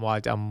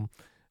 I'm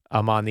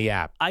on the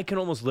app. I can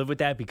almost live with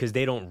that because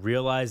they don't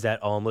realize that,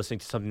 I'm listening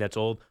to something that's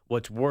old.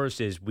 What's worse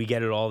is we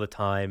get it all the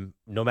time,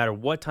 no matter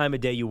what time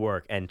of day you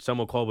work. And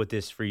someone called with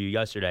this for you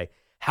yesterday.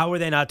 How are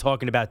they not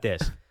talking about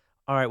this?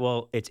 All right,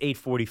 well, it's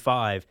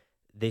 8:45.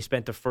 They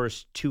spent the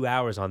first 2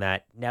 hours on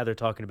that. Now they're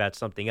talking about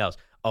something else.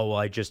 Oh, well,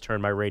 I just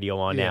turned my radio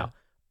on now.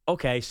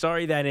 Okay,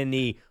 sorry that in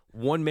the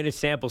 1 minute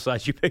sample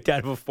size you picked out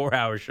of a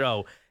 4-hour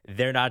show,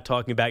 they're not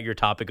talking about your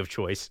topic of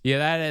choice.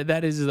 Yeah,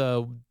 that is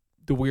the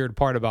weird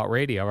part about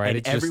radio, right?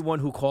 And everyone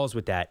who calls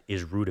with that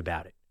is rude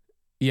about it.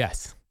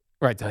 Yes.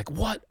 Right. They're like,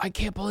 what? I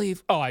can't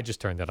believe. Oh, I just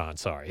turned it on.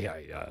 Sorry.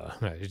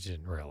 I just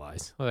didn't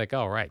realize. I'm like,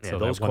 oh, right. Yeah, so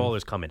those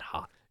callers come in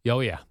hot.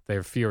 Oh, yeah.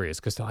 They're furious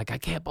because they're like, I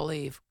can't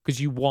believe.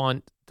 Because you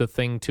want the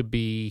thing to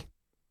be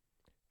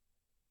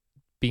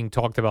being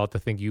talked about, the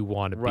thing you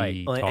want to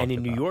be talked about. And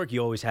in New York, you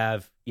always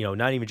have,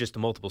 not even just the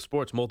multiple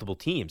sports, multiple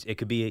teams. It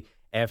could be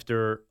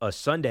after a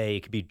Sunday,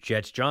 it could be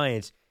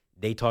Jets-Giants.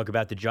 They talk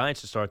about the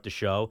Giants to start the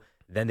show.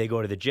 Then they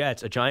go to the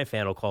Jets. A Giant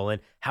fan will call in.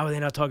 How are they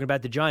not talking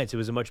about the Giants? It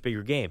was a much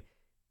bigger game.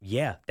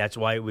 Yeah, that's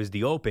why it was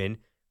the open.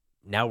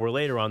 Now we're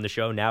later on the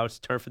show. Now it's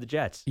turn for the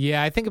Jets.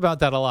 Yeah, I think about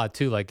that a lot,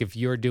 too. Like if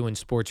you're doing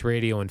sports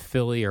radio in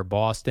Philly or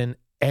Boston,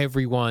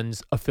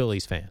 everyone's a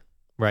Phillies fan,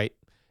 right?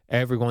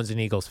 Everyone's an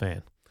Eagles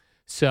fan.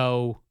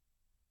 So,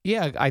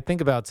 yeah, I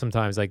think about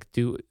sometimes, like,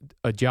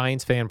 a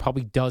Giants fan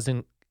probably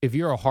doesn't, if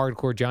you're a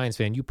hardcore Giants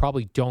fan, you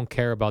probably don't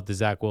care about the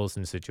Zach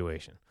Wilson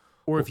situation.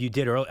 Or if you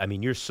did early,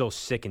 you're so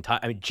sick and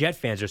tired. Jet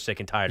fans are sick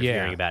and tired of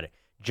hearing about it.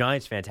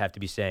 Giants fans have to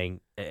be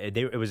saying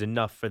it was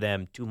enough for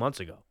them 2 months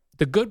ago.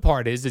 The good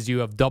part is you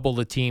have double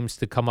the teams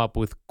to come up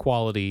with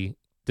quality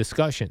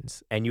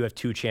discussions. And you have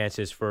two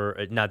chances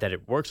for, not that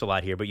it works a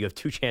lot here, but you have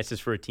two chances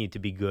for a team to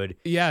be good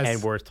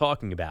and worth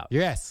talking about.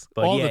 Yes.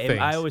 But all the things.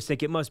 I always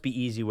think it must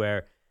be easy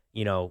where,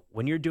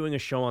 when you're doing a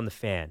show on the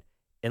Fan,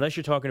 unless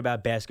you're talking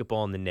about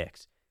basketball and the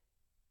Knicks,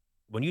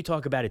 when you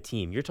talk about a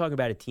team, you're talking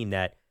about a team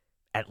that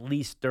at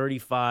least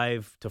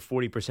 35 to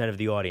 40% of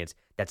the audience,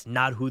 that's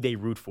not who they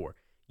root for.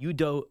 You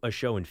do a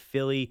show in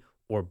Philly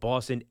or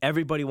Boston,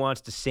 everybody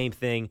wants the same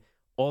thing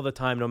all the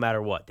time, no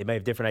matter what. They may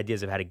have different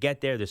ideas of how to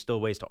get there. There's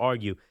still ways to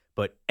argue,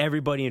 but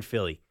everybody in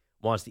Philly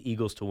wants the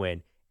Eagles to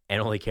win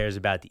and only cares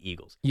about the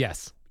Eagles.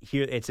 Yes.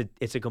 Here,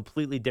 it's a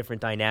completely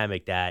different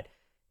dynamic that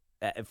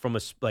from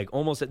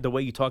almost the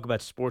way you talk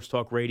about sports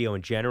talk radio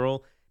in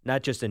general,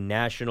 not just a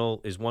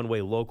national is one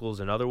way, local is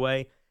another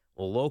way.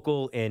 Well,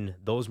 local in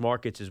those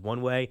markets is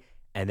one way,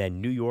 and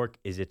then New York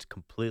is its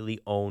completely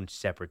own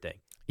separate thing.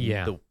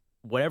 Yeah.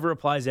 Whatever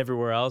applies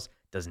everywhere else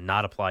does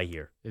not apply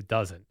here. It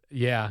doesn't.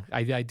 Yeah,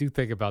 I do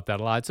think about that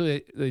a lot. So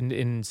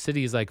in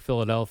cities like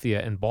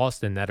Philadelphia and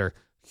Boston that are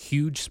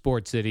huge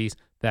sports cities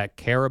that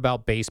care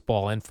about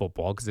baseball and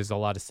football, because there's a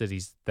lot of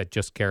cities that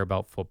just care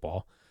about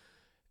football,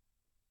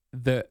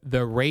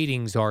 the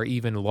ratings are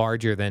even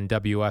larger than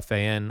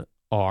WFAN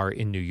are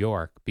in New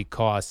York,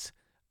 because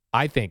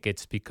I think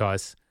it's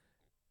because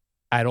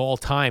at all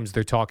times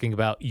they're talking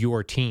about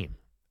your team.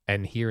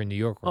 And here in New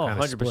York, we're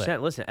kind of 100%.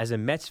 split. Listen, as a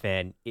Mets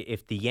fan,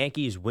 if the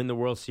Yankees win the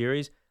World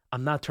Series,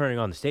 I'm not turning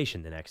on the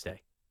station the next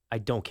day. I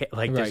don't care.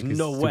 Like, right, there's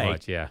no way. Too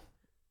much, yeah.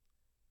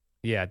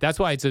 Yeah, that's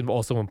why it's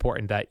also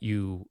important that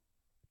you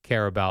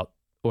care about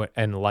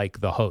and like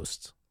the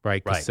hosts,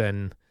 right? Because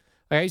then,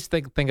 I used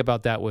to think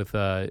about that with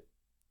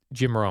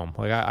Jim Rome.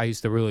 Like, I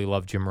used to really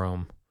love Jim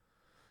Rome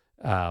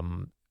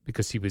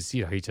because he was,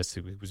 he was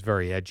a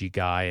very edgy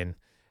guy,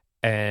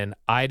 and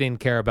I didn't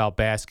care about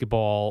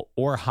basketball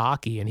or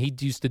hockey, and he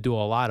used to do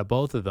a lot of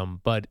both of them.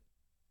 But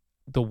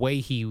the way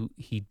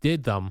he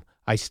did them,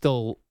 I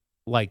still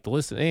liked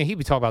listening. And he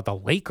would talk about the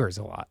Lakers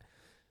a lot,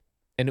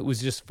 and it was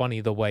just funny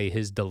the way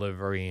his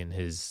delivery and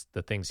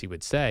the things he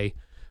would say.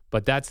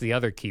 But that's the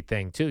other key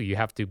thing too. You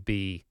have to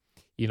be,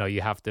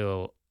 you have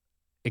to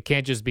it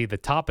can't just be the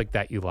topic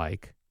that you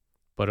like,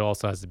 but it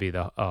also has to be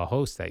the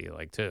host that you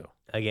like too.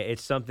 Again,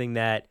 it's something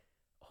that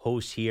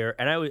hosts here,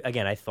 and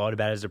I thought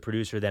about it as a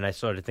producer, then I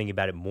started thinking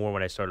about it more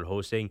when I started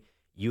hosting.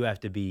 You have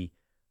to be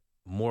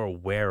more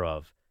aware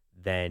of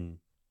than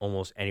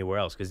almost anywhere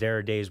else, because there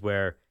are days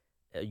where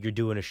you're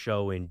doing a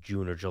show in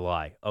June or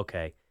July.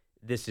 Okay,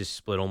 this is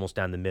split almost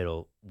down the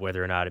middle,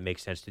 whether or not it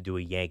makes sense to do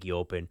a Yankee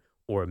Open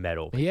or a Met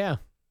Open. Yeah.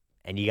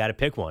 And you got to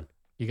pick one.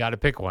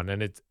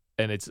 And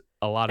it's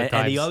a lot of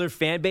times. And the other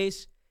fan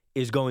base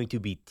is going to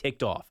be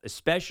ticked off,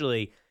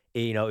 especially,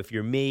 if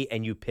you're me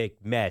and you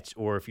pick Mets,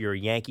 or if you're a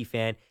Yankee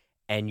fan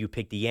and you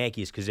pick the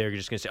Yankees, because they're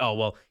just going to say, oh,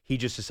 well, he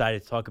just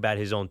decided to talk about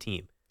his own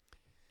team.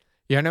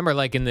 Yeah, I remember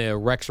like in the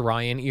Rex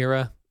Ryan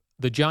era,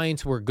 the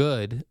Giants were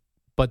good,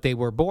 but they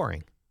were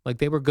boring. Like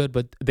they were good,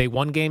 but they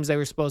won games they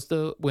were supposed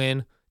to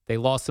win. They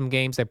lost some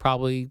games they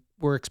probably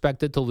were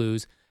expected to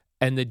lose.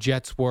 And the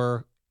Jets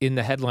were in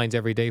the headlines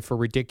every day for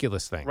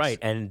ridiculous things. Right.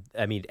 And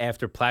I mean,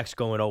 after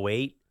Plaxico in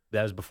 2008,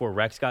 that was before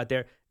Rex got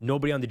there,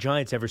 nobody on the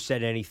Giants ever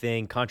said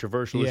anything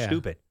controversial or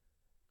stupid.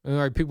 All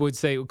right, people would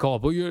say, call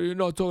up, well, you're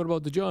not talking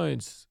about the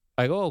Giants.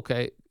 I go,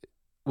 okay,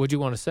 what'd you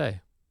want to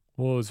say?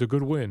 Well, it's a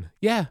good win.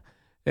 Yeah.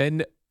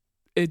 And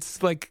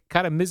it's like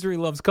kind of misery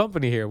loves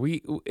company here.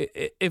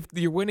 If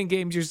you're winning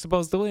games you're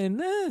supposed to win,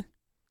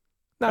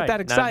 not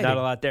that exciting. Not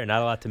a lot there.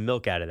 Not a lot to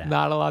milk out of that.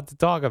 Not a lot to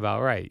talk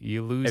about, right?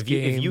 You lose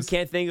games. If you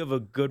can't think of a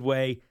good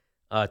way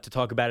to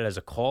talk about it as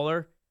a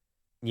caller,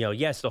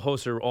 yes, the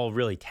hosts are all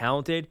really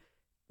talented.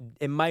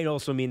 It might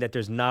also mean that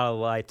there's not a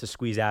lot to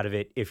squeeze out of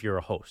it if you're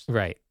a host.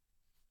 Right.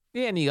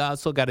 Yeah, and you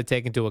also got to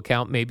take into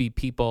account maybe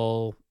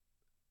people,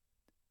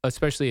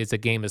 especially as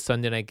a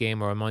Sunday night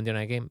game or a Monday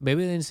night game,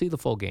 maybe they didn't see the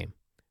full game,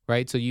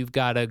 right? So you've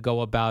got to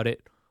go about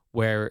it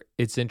where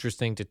it's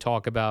interesting to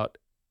talk about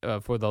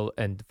for the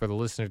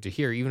listener to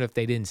hear, even if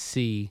they didn't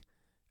see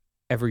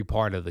every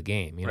part of the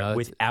game, right,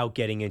 without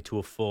getting into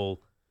a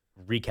full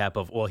recap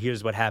of, well,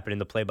 here's what happened in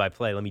the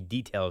play-by-play. Let me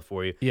detail it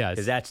for you. Yes,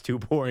 because that's too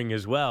boring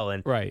as well.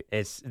 And right,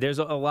 there's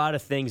a lot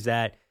of things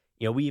that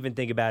we even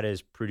think about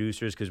as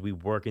producers because we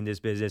work in this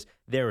business.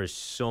 There is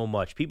so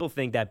much. People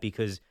think that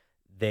because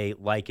they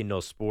like and know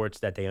sports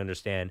that they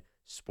understand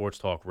sports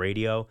talk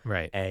radio.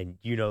 Right. And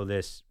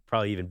this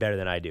probably even better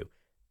than I do.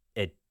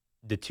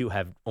 The two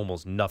have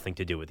almost nothing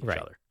to do with each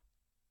other.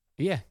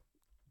 Yeah.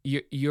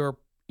 You're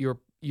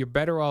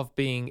better off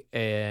being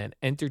an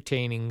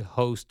entertaining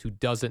host who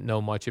doesn't know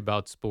much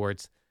about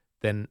sports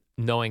than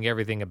knowing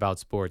everything about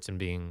sports and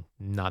being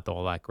not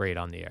all that great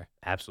on the air.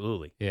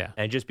 Absolutely. Yeah.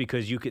 And just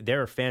because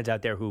there are fans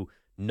out there who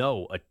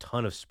know a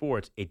ton of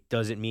sports, it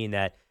doesn't mean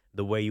that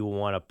the way you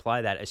want to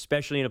apply that,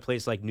 especially in a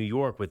place like New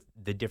York with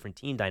the different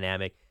team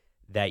dynamic,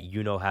 that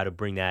you know how to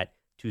bring that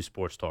to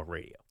sports talk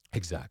radio.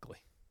 Exactly.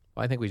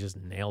 Well, I think we just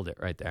nailed it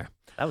right there.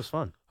 That was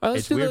fun. Right,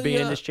 it's weird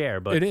being in this chair,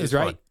 but it is,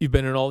 right? Fun. You've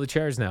been in all the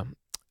chairs now.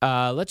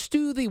 Let's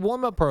do the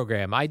warm-up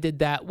program. I did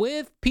that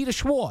with Peter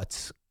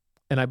Schwartz,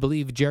 and I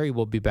believe Jerry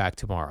will be back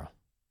tomorrow.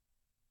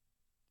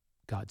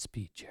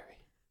 Godspeed,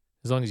 Jerry.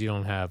 As long as you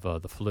don't have the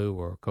flu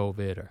or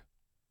COVID or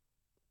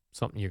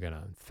something you're going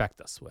to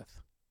infect us with.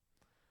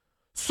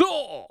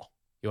 So,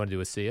 you want to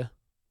do a see ya?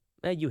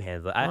 You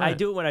handle it. I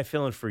do it when I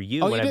fill in for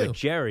you when I'm with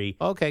Jerry.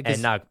 Okay.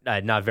 And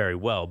not very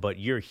well, but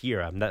you're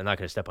here. I'm not going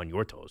to step on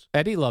your toes.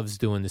 Eddie loves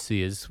doing the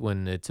see yas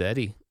when it's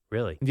Eddie.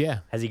 Really? Yeah.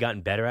 Has he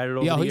gotten better at it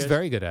over the years? Yeah, he's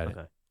very good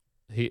at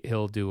it.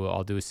 I'll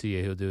do a see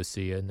ya, he'll do a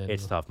see ya. And then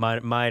it's tough.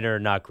 Mine are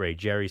not great.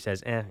 Jerry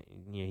says,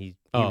 he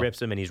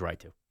rips him, and he's right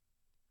to.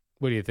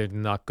 What do you think?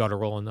 Not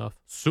guttural enough?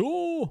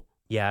 So?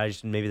 Yeah,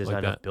 maybe there's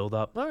not enough build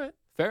up. All right,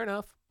 fair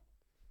enough.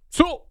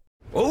 So?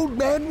 Old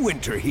Man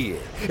Winter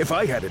here. If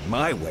I had it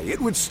my way, it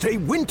would stay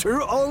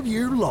winter all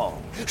year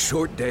long.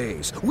 Short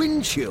days,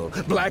 wind chill,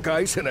 black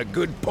ice, and a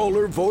good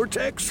polar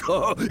vortex.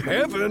 Oh,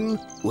 heaven!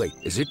 Wait,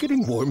 is it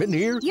getting warm in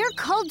here? Your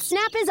cold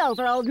snap is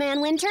over, Old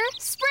Man Winter.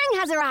 Spring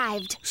has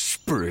arrived.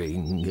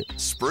 Spring.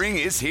 Spring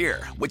is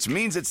here, which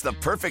means it's the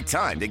perfect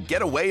time to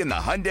get away in the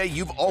Hyundai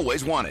you've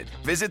always wanted.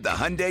 Visit the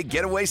Hyundai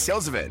Getaway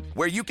Sales Event,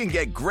 where you can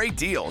get great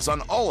deals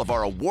on all of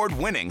our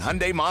award-winning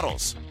Hyundai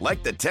models,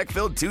 like the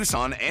tech-filled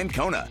Tucson and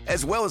Kona,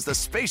 as well as the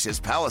spacious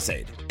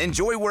Palisade.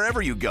 Enjoy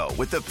wherever you go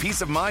with the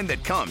peace of mind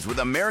that comes with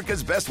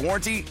America's best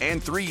warranty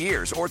and 3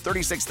 years or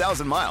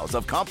 36,000 miles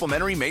of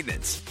complimentary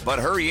maintenance. But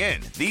hurry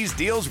in, these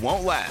deals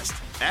won't last.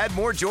 Add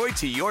more joy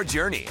to your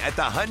journey at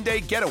the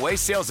Hyundai Getaway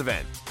Sales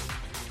Event.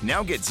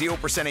 Now get 0%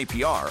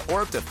 APR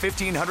or up to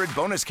 $1,500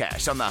 bonus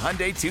cash on the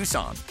Hyundai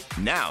Tucson.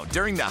 Now,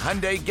 during the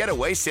Hyundai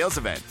Getaway Sales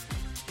Event.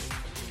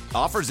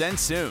 Offers end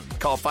soon.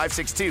 Call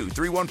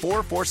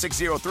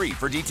 562-314-4603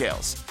 for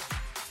details.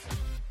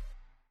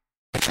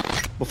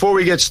 Before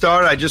we get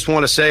started, I just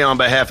want to say on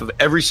behalf of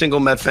every single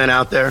Met fan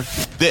out there,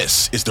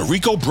 this is the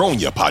Rico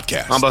Brogna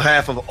Podcast. On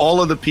behalf of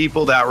all of the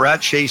people that were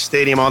at Chase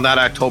Stadium on that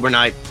October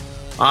night,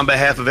 on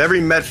behalf of every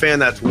Met fan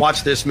that's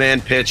watched this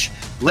man pitch,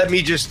 let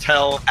me just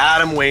tell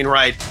Adam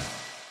Wainwright,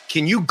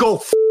 can you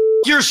go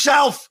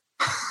yourself?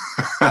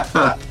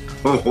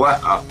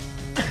 Wow.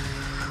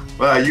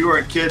 Well, you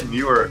weren't kidding.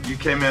 You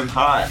came in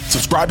hot.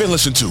 Subscribe and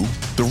listen to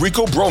the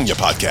Rico Brogna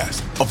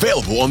podcast,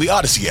 available on the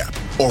Odyssey app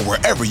or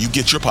wherever you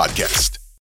get your podcast.